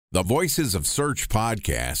The Voices of Search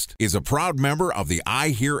podcast is a proud member of the I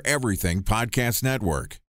Hear Everything podcast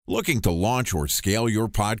network. Looking to launch or scale your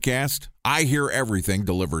podcast? I Hear Everything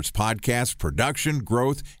delivers podcast production,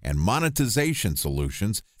 growth, and monetization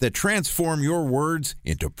solutions that transform your words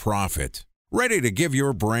into profit. Ready to give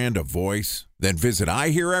your brand a voice? Then visit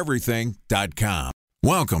iheareverything.com.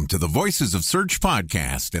 Welcome to the Voices of Search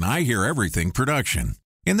podcast and I Hear Everything production.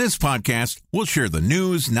 In this podcast, we'll share the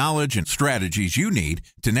news, knowledge, and strategies you need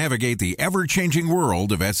to navigate the ever-changing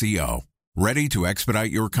world of SEO. Ready to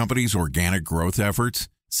expedite your company's organic growth efforts?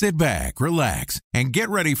 Sit back, relax, and get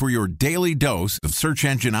ready for your daily dose of search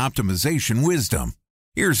engine optimization wisdom.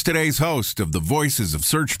 Here's today's host of the Voices of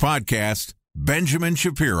Search podcast, Benjamin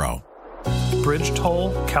Shapiro. Bridge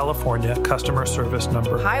toll, California, customer service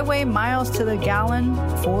number. Highway miles to the gallon,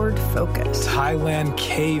 Ford Focus. Thailand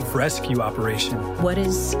cave rescue operation. What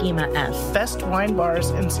is Schema F? Best wine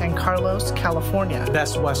bars in San Carlos, California.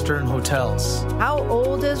 Best Western hotels. How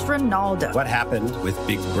old is Ronaldo? What happened with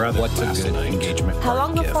Big Brother? What's a good engagement? How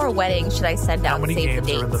long before a wedding should I send out How many save games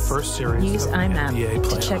the dates? are in the first series? Use IMAP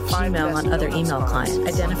to check Gmail on other email clients.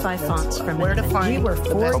 Identify fonts from Where to find We were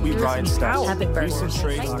 4 Kobe years Bryant in style. college. Habit burgers.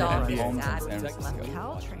 My dog is sad.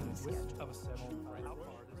 Cal training schedule.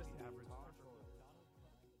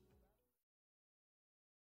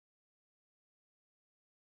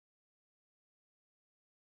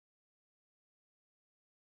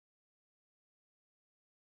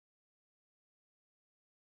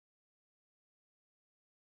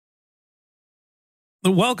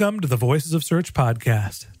 Welcome to the Voices of Search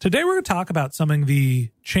podcast. Today we're going to talk about some of the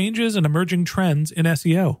changes and emerging trends in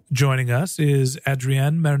SEO. Joining us is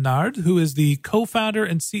Adrien Menard, who is the co-founder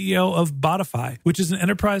and CEO of Botify, which is an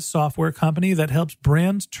enterprise software company that helps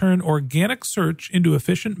brands turn organic search into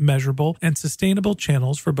efficient, measurable, and sustainable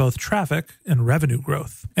channels for both traffic and revenue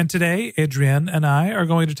growth. And today, Adrien and I are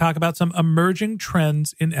going to talk about some emerging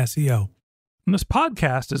trends in SEO. And this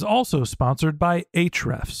podcast is also sponsored by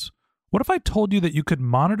Ahrefs. What if I told you that you could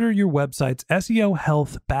monitor your website's SEO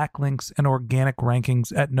health, backlinks, and organic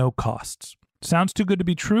rankings at no costs? Sounds too good to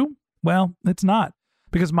be true? Well, it's not,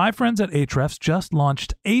 because my friends at Ahrefs just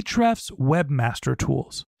launched Ahrefs Webmaster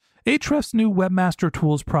Tools. Ahrefs' new Webmaster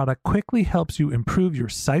Tools product quickly helps you improve your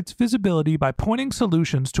site's visibility by pointing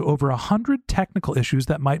solutions to over 100 technical issues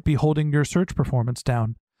that might be holding your search performance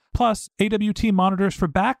down. Plus, AWT monitors for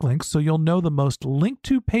backlinks so you'll know the most linked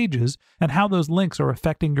to pages and how those links are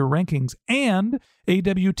affecting your rankings. And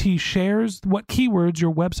AWT shares what keywords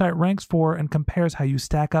your website ranks for and compares how you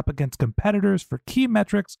stack up against competitors for key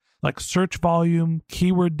metrics like search volume,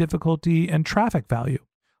 keyword difficulty, and traffic value.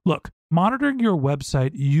 Look, monitoring your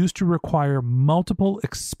website used to require multiple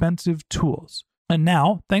expensive tools. And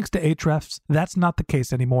now, thanks to Ahrefs, that's not the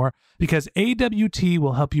case anymore because AWT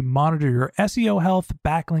will help you monitor your SEO health,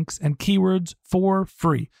 backlinks, and keywords for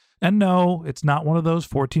free. And no, it's not one of those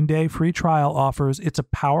 14-day free trial offers. It's a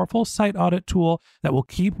powerful site audit tool that will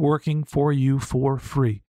keep working for you for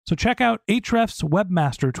free. So check out Ahrefs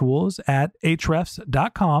Webmaster Tools at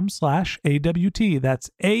ahrefs.com/AWT.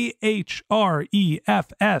 That's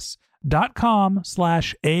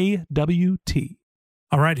ahrefs.com/AWT.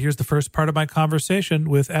 All right, here's the first part of my conversation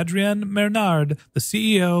with Adrien Menard, the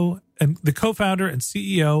CEO and the co-founder and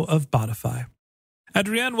CEO of Botify.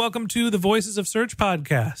 Adrien, welcome to the Voices of Search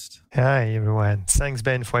podcast. Hi, everyone. Thanks,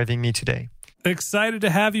 Ben, for having me today. Excited to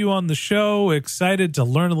have you on the show. Excited to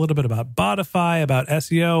learn a little bit about Botify, about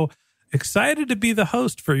SEO. Excited to be the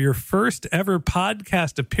host for your first ever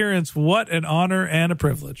podcast appearance. What an honor and a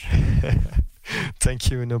privilege.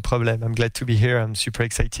 Thank you. No problem. I'm glad to be here. I'm super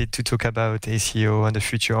excited to talk about SEO and the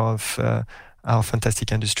future of our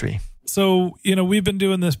fantastic industry. So, we've been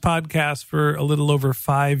doing this podcast for a little over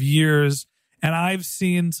 5 years, and I've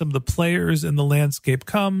seen some of the players in the landscape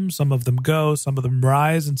come, some of them go, some of them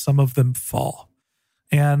rise, and some of them fall.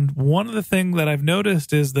 And one of the things that I've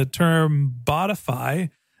noticed is the term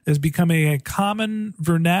Botify is becoming a common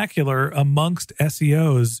vernacular amongst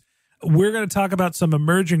SEOs. We're going to talk about some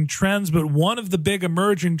emerging trends, but one of the big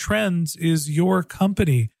emerging trends is your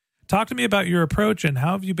company. Talk to me about your approach and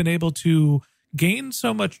how have you been able to gain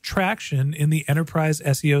so much traction in the enterprise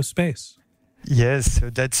SEO space? Yes, so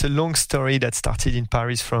that's a long story that started in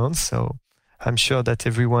Paris, France. So I'm sure that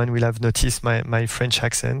everyone will have noticed my French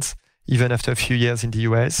accent, even after a few years in the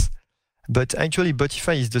US. But actually,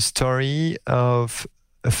 Botify is the story of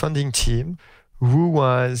a founding team who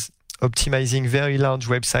was optimizing very large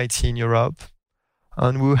websites in Europe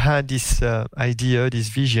and who had this idea, this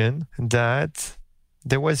vision that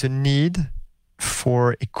there was a need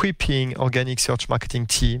for equipping organic search marketing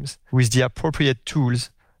teams with the appropriate tools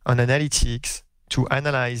and analytics to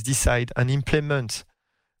analyze, decide, and implement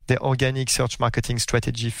their organic search marketing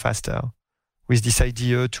strategy faster with this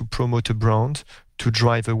idea to promote a brand, to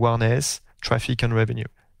drive awareness, traffic, and revenue.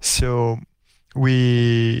 So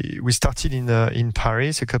we started in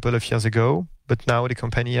Paris a couple of years ago, but now the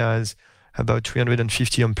company has about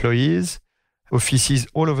 350 employees, offices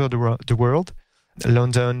all over the world,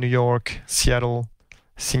 London, New York, Seattle,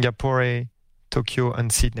 Singapore, Tokyo,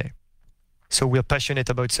 and Sydney. So we're passionate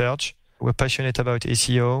about search. We're passionate about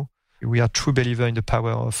SEO. We are true believer in the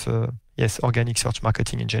power of organic search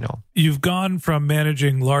marketing in general. You've gone from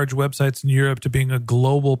managing large websites in Europe to being a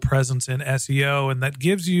global presence in SEO, and that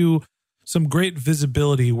gives you some great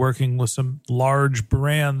visibility working with some large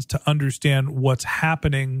brands to understand what's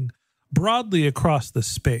happening broadly across the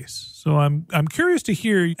space. So I'm curious to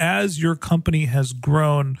hear, as your company has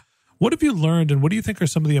grown, what have you learned and what do you think are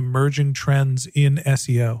some of the emerging trends in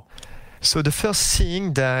SEO? So the first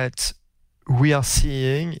thing that we are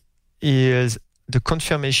seeing is the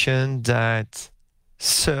confirmation that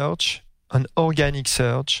search and organic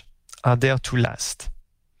search are there to last.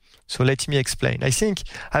 So let me explain. I think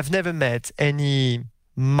I've never met any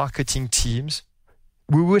marketing teams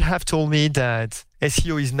who would have told me that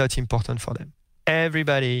SEO is not important for them.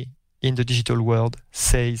 Everybody in the digital world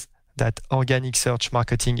says that organic search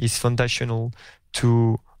marketing is foundational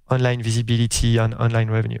to online visibility and online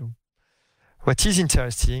revenue. What is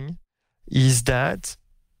interesting is that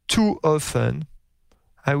too often,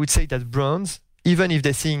 I would say that brands, even if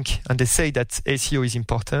they think and they say that SEO is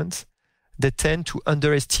important, they tend to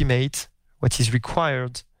underestimate what is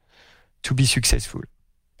required to be successful.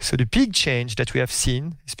 So the big change that we have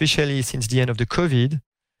seen, especially since the end of the COVID,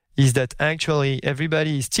 is that actually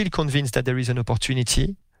everybody is still convinced that there is an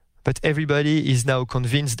opportunity, but everybody is now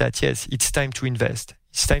convinced that, yes, it's time to invest.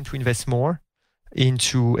 It's time to invest more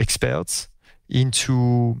into experts,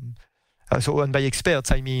 and by experts,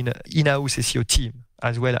 I mean in-house SEO team,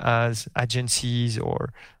 as well as agencies,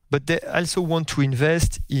 but they also want to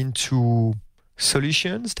invest into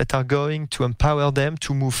solutions that are going to empower them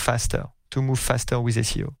to move faster with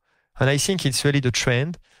SEO. And I think it's really the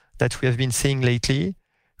trend that we have been seeing lately,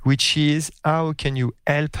 which is how can you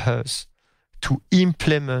help us to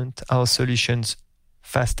implement our solutions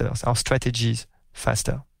faster, our strategies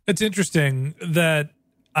faster. It's interesting that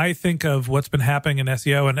I think of what's been happening in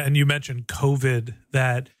SEO, and you mentioned COVID,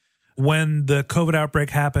 that when the COVID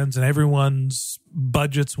outbreak happens and everyone's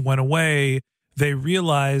budgets went away, they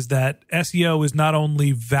realized that SEO is not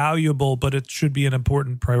only valuable, but it should be an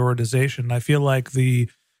important prioritization. I feel like the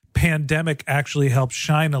pandemic actually helped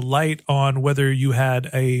shine a light on whether you had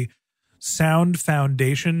a sound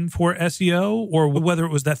foundation for SEO or whether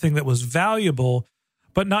it was that thing that was valuable,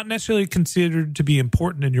 but not necessarily considered to be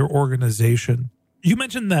important in your organization. You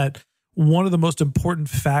mentioned that one of the most important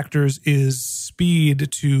factors is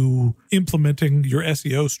speed to implementing your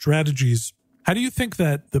SEO strategies. How do you think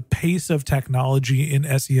that the pace of technology in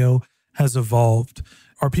SEO has evolved?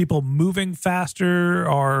 Are people moving faster?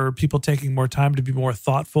 Are people taking more time to be more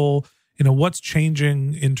thoughtful? What's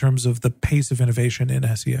changing in terms of the pace of innovation in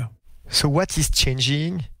SEO? So what is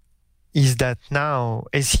changing is that now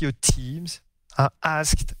SEO teams are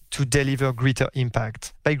asked to deliver greater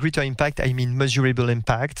impact. By greater impact, I mean measurable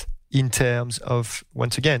impact in terms of,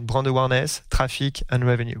 once again, brand awareness, traffic, and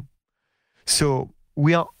revenue. So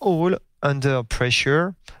we are all under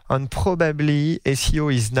pressure, and probably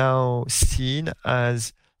SEO is now seen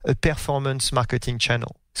as a performance marketing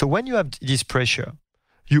channel. So when you have this pressure,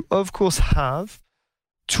 you of course have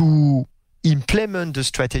to implement the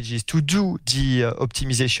strategies to do the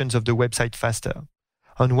optimizations of the website faster.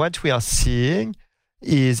 And what we are seeing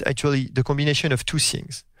is actually the combination of two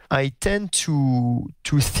things. I tend to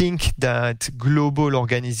think that global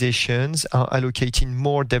organizations are allocating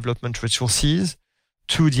more development resources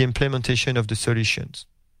to the implementation of the solutions.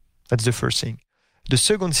 That's the first thing. The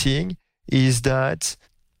second thing is that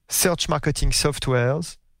search marketing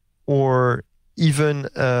softwares or even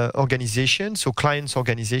organizations, so clients'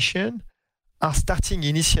 organizations, are starting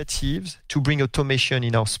initiatives to bring automation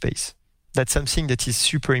in our space. That's something that is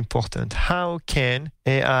super important. How can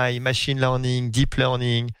AI, machine learning, deep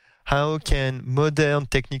learning, how can modern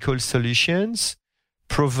technical solutions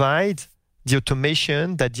provide the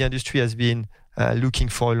automation that the industry has been looking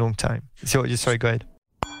for a long time? Sorry, go ahead.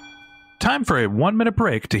 Time for a 1-minute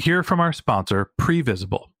break to hear from our sponsor,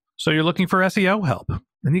 Previsible. So you're looking for SEO help,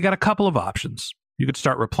 and you got a couple of options. You could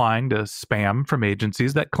start replying to spam from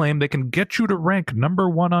agencies that claim they can get you to rank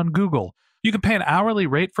 #1 on Google. You can pay an hourly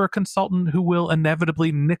rate for a consultant who will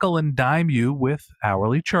inevitably nickel and dime you with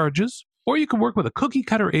hourly charges. Or you can work with a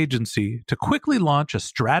cookie-cutter agency to quickly launch a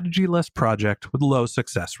strategy-less project with low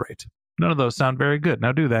success rate. None of those sound very good,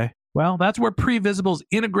 now do they? Well, that's where Previsible's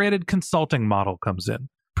integrated consulting model comes in.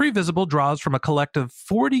 Previsible draws from a collective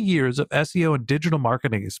 40 years of SEO and digital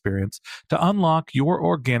marketing experience to unlock your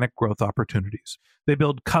organic growth opportunities. They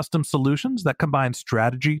build custom solutions that combine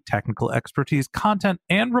strategy, technical expertise, content,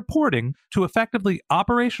 and reporting to effectively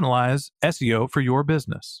operationalize SEO for your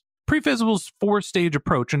business. Previsible's 4-stage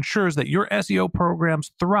approach ensures that your SEO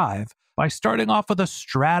programs thrive by starting off with a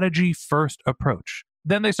strategy-first approach.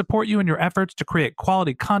 Then they support you in your efforts to create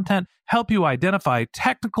quality content, help you identify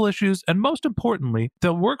technical issues, and most importantly,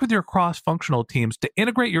 they'll work with your cross-functional teams to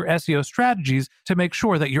integrate your SEO strategies to make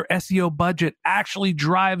sure that your SEO budget actually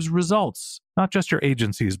drives results, not just your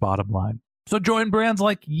agency's bottom line. So join brands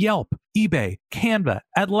like Yelp, eBay, Canva,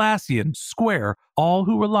 Atlassian, Square, all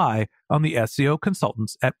who rely on the SEO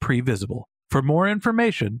consultants at Previsible. For more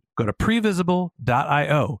information, go to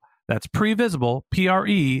previsible.io. That's Previsible,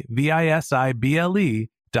 Previsible.io.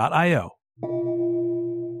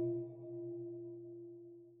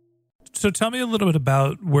 So tell me a little bit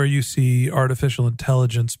about where you see artificial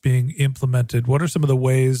intelligence being implemented. What are some of the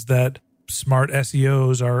ways that smart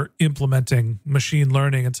SEOs are implementing machine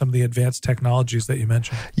learning and some of the advanced technologies that you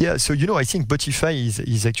mentioned? Yeah, so I think Botify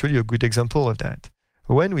is actually a good example of that.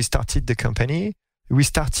 When we started the company, we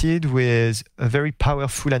started with a very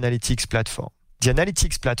powerful analytics platform. The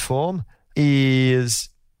analytics platform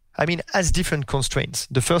has different constraints.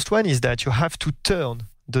 The first one is that you have to turn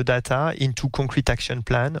the data into concrete action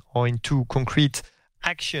plan or into concrete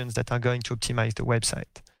actions that are going to optimize the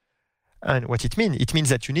website. And what it means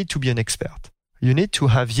that you need to be an expert. You need to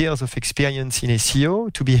have years of experience in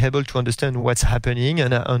SEO to be able to understand what's happening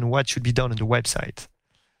and what should be done on the website.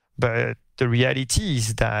 But the reality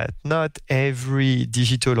is that not every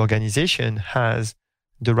digital organization has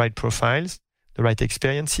the right profiles, the right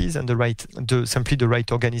experiences, and simply the right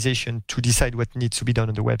organization to decide what needs to be done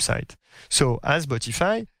on the website. So as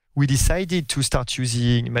Botify, we decided to start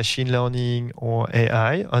using machine learning or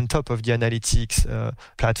AI on top of the analytics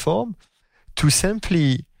platform to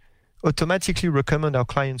simply automatically recommend our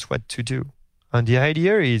clients what to do. And the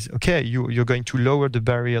idea is, okay, you're going to lower the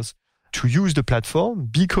barriers to use the platform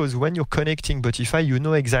because when you're connecting Botify, you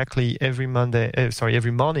know exactly every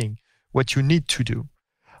morning what you need to do.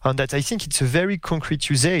 And that I think it's a very concrete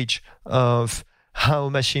usage of how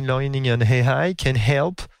machine learning and AI can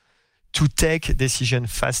help to take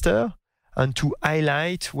decisions faster and to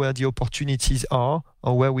highlight where the opportunities are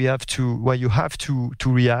or where you have to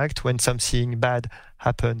react when something bad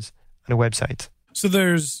happens on a website. So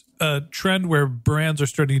there's a trend where brands are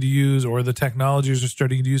starting to use, or the technologies are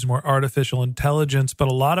starting to use, more artificial intelligence, but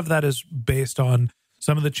a lot of that is based on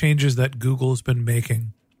some of the changes that Google's been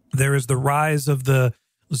making. There is the rise of the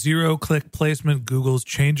zero-click placement. Google's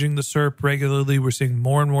changing the SERP regularly. We're seeing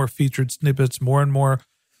more and more featured snippets, more and more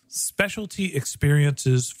specialty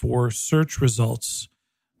experiences for search results.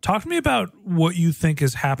 Talk to me about what you think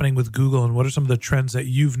is happening with Google and what are some of the trends that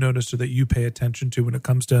you've noticed or that you pay attention to when it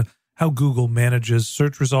comes to how Google manages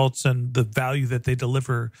search results and the value that they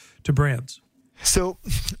deliver to brands. So,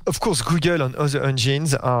 of course, Google and other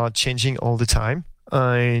engines are changing all the time.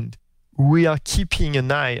 And we are keeping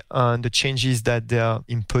an eye on the changes that they are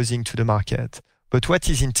imposing to the market. But what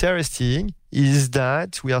is interesting is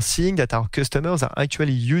that we are seeing that our customers are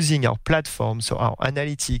actually using our platform, so our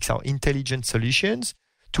analytics, our intelligent solutions,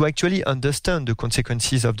 to actually understand the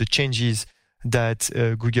consequences of the changes that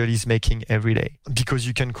Google is making every day. Because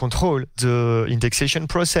you can control the indexation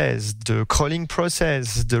process, the crawling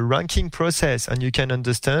process, the ranking process, and you can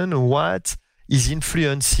understand what is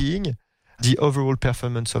influencing the overall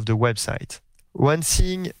performance of the website. One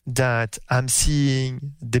thing that I'm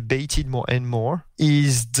seeing debated more and more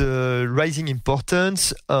is the rising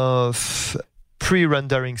importance of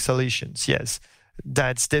pre-rendering solutions. Yes,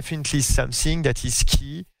 that's definitely something that is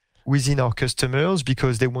key within our customers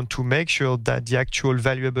because they want to make sure that the actual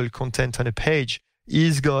valuable content on a page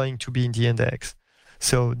is going to be in the index.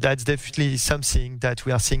 So that's definitely something that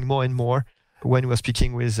we are seeing more and more when we're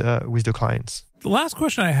speaking with the clients. The last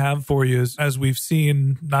question I have for you is, as we've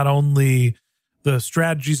seen not only the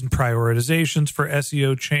strategies and prioritizations for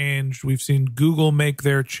SEO change, we've seen Google make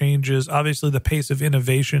their changes. Obviously, the pace of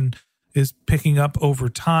innovation is picking up over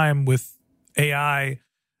time with AI.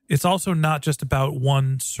 It's also not just about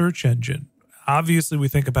one search engine. Obviously, we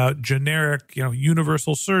think about generic,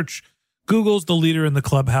 universal search. Google's the leader in the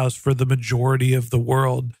clubhouse for the majority of the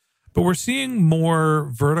world. But we're seeing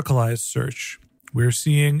more verticalized search. We're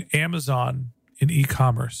seeing Amazon in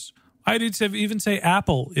e-commerce. I'd even say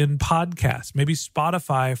Apple in podcasts, maybe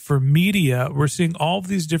Spotify for media. We're seeing all of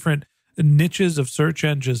these different niches of search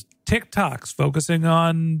engines. TikTok's focusing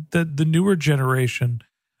on the newer generation.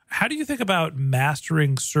 How do you think about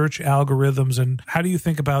mastering search algorithms, and how do you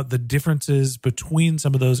think about the differences between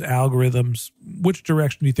some of those algorithms? Which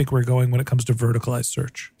direction do you think we're going when it comes to verticalized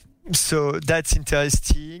search? So that's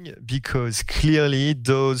interesting because clearly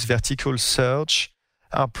those vertical search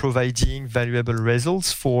are providing valuable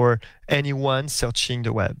results for anyone searching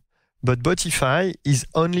the web. But Botify is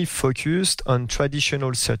only focused on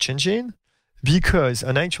traditional search engine because,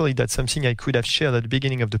 and actually that's something I could have shared at the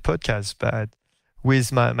beginning of the podcast, but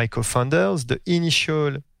with my co-founders, the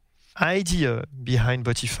initial idea behind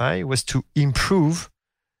Botify was to improve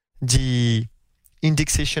the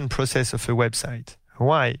indexation process of a website.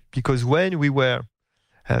 Why? Because when we were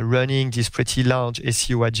running this pretty large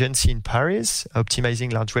SEO agency in Paris,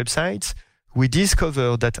 optimizing large websites, we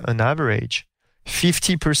discovered that on average,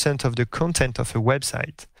 50% of the content of a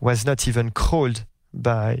website was not even crawled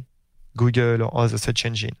by Google or other search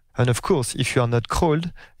engine. And of course, if you are not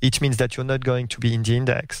crawled, it means that you're not going to be in the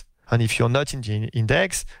index. And if you're not in the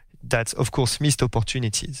index, that's of course missed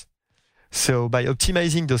opportunities. So by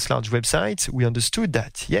optimizing those large websites, we understood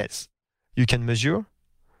that, yes, you can measure,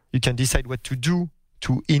 you can decide what to do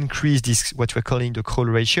to increase this, what we're calling the crawl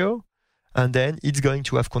ratio, and then it's going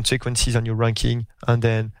to have consequences on your ranking and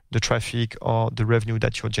then the traffic or the revenue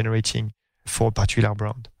that you're generating for a particular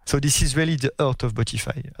brand. So this is really the heart of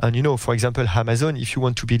Botify. And for example, Amazon, if you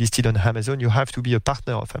want to be listed on Amazon, you have to be a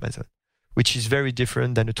partner of Amazon, which is very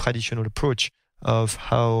different than a traditional approach of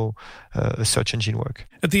how a search engine works.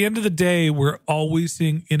 At the end of the day, we're always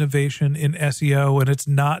seeing innovation in SEO, and it's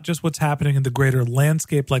not just what's happening in the greater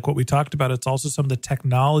landscape like what we talked about. It's also some of the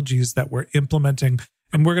technologies that we're implementing.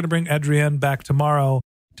 And we're going to bring Adrien back tomorrow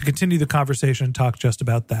to continue the conversation and talk just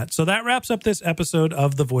about that. So that wraps up this episode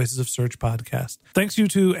of the Voices of Search podcast. Thanks you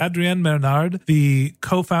to Adrien Menard, the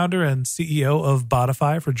co-founder and CEO of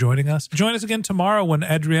Botify, for joining us. Join us again tomorrow when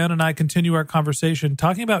Adrien and I continue our conversation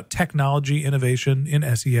talking about technology innovation in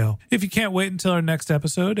SEO. If you can't wait until our next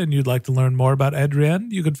episode and you'd like to learn more about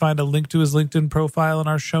Adrien, you can find a link to his LinkedIn profile in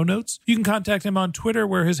our show notes. You can contact him on Twitter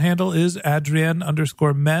where his handle is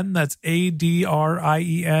Adrien_men. That's ADRIEN_MEN.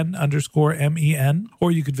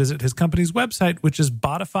 Or you could visit his company's website, which is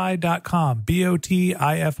Botify.com,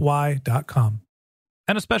 Botify.com.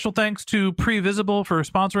 And a special thanks to Previsible for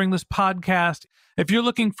sponsoring this podcast. If you're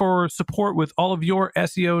looking for support with all of your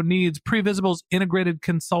SEO needs, Previsible's integrated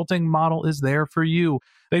consulting model is there for you.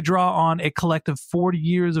 They draw on a collective 40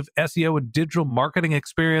 years of SEO and digital marketing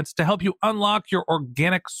experience to help you unlock your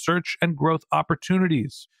organic search and growth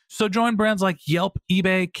opportunities. So join brands like Yelp,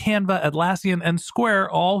 eBay, Canva, Atlassian, and Square,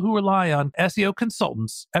 all who rely on SEO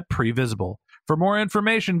consultants at Previsible. For more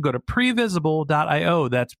information, go to previsible.io.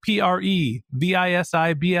 That's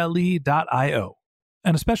previsible.io.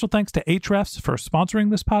 And a special thanks to Ahrefs for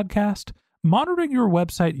sponsoring this podcast. Monitoring your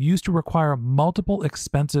website used to require multiple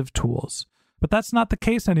expensive tools, but that's not the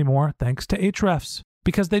case anymore thanks to Ahrefs,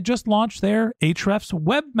 because they just launched their Ahrefs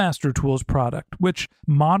Webmaster Tools product, which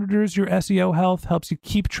monitors your SEO health, helps you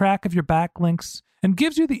keep track of your backlinks, and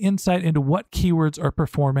gives you the insight into what keywords are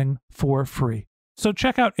performing for free. So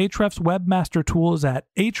check out Ahrefs Webmaster Tools at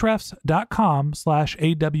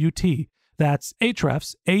ahrefs.com/AWT. That's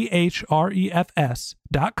Ahrefs,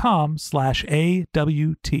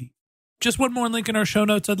 AHREFS.com/AWT. Just one more link in our show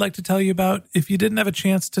notes I'd like to tell you about. If you didn't have a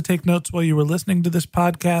chance to take notes while you were listening to this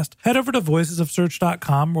podcast, head over to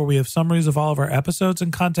voicesofsearch.com where we have summaries of all of our episodes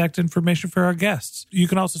and contact information for our guests. You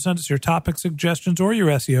can also send us your topic suggestions or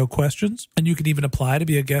your SEO questions, and you can even apply to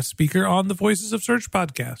be a guest speaker on the Voices of Search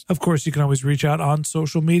podcast. Of course, you can always reach out on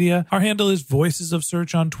social media. Our handle is Voices of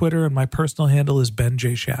Search on Twitter, and my personal handle is Ben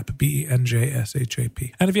J. Shap,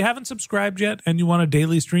 BenJShap. And if you haven't subscribed yet and you want a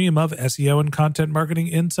daily stream of SEO and content marketing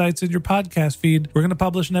insights in your podcast feed, we're going to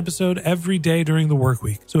publish an episode every day during the work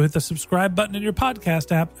week. So hit the subscribe button in your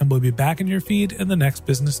podcast app and we'll be back in your feed in the next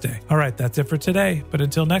business day. All right, that's it for today. But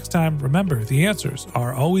until next time, remember, the answers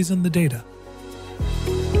are always in the data.